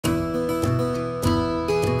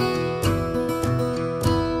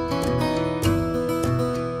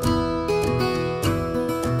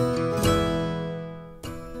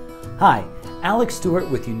Hi, Alex Stewart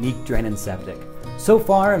with Unique Drain and Septic. So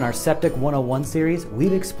far in our Septic 101 series,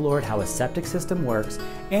 we've explored how a septic system works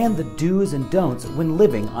and the do's and don'ts when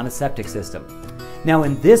living on a septic system. Now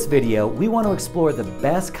in this video, we want to explore the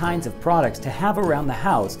best kinds of products to have around the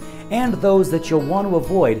house and those that you'll want to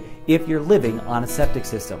avoid if you're living on a septic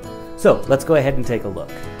system. So let's go ahead and take a look.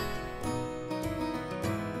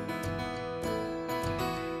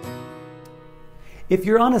 If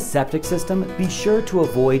you're on a septic system, be sure to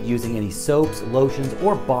avoid using any soaps, lotions,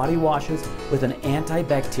 or body washes with an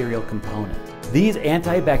antibacterial component. These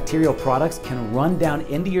antibacterial products can run down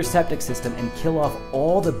into your septic system and kill off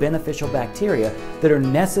all the beneficial bacteria that are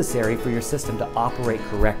necessary for your system to operate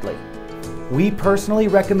correctly. We personally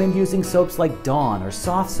recommend using soaps like Dawn or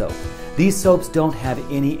soft soap. These soaps don't have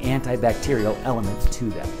any antibacterial elements to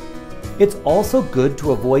them. It's also good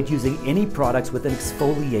to avoid using any products with an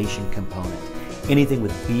exfoliation component. Anything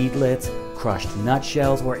with beadlets, crushed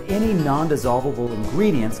nutshells, or any non-dissolvable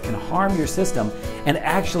ingredients can harm your system and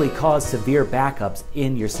actually cause severe backups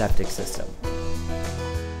in your septic system.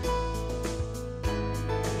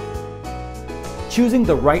 Choosing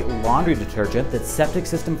the right laundry detergent that's septic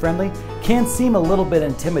system friendly can seem a little bit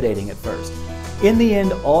intimidating at first. In the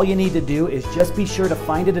end, all you need to do is just be sure to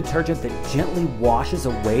find a detergent that gently washes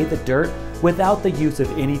away the dirt without the use of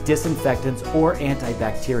any disinfectants or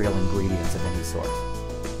antibacterial ingredients of any sort.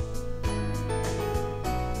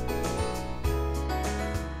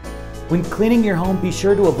 When cleaning your home, be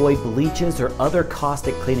sure to avoid bleaches or other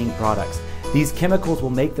caustic cleaning products. These chemicals will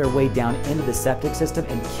make their way down into the septic system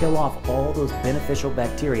and kill off all those beneficial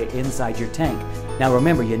bacteria inside your tank. Now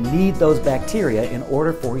remember, you need those bacteria in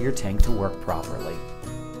order for your tank to work properly.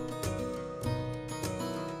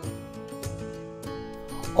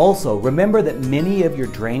 Also, remember that many of your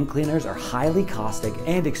drain cleaners are highly caustic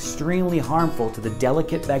and extremely harmful to the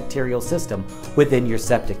delicate bacterial system within your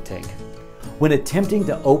septic tank. When attempting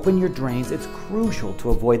to open your drains, it's crucial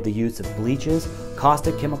to avoid the use of bleaches,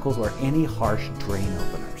 caustic chemicals, or any harsh drain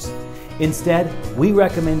openers. Instead, we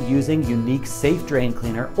recommend using Unique Safe Drain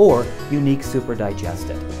Cleaner or Unique Super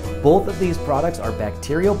Digested. Both of these products are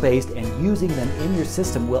bacterial-based, and using them in your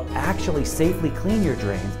system will actually safely clean your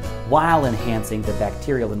drains while enhancing the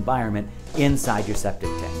bacterial environment inside your septic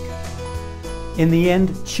tank. In the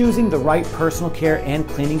end, choosing the right personal care and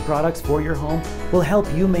cleaning products for your home will help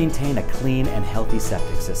you maintain a clean and healthy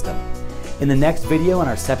septic system. In the next video in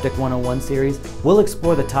our Septic 101 series, we'll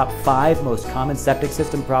explore the top 5 most common septic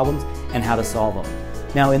system problems and how to solve them.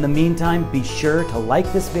 Now in the meantime, be sure to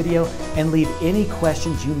like this video and leave any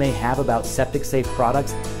questions you may have about septic safe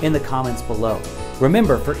products in the comments below.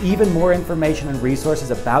 Remember, for even more information and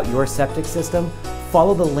resources about your septic system,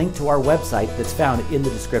 follow the link to our website that's found in the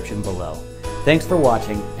description below. Thanks for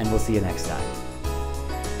watching, and we'll see you next time.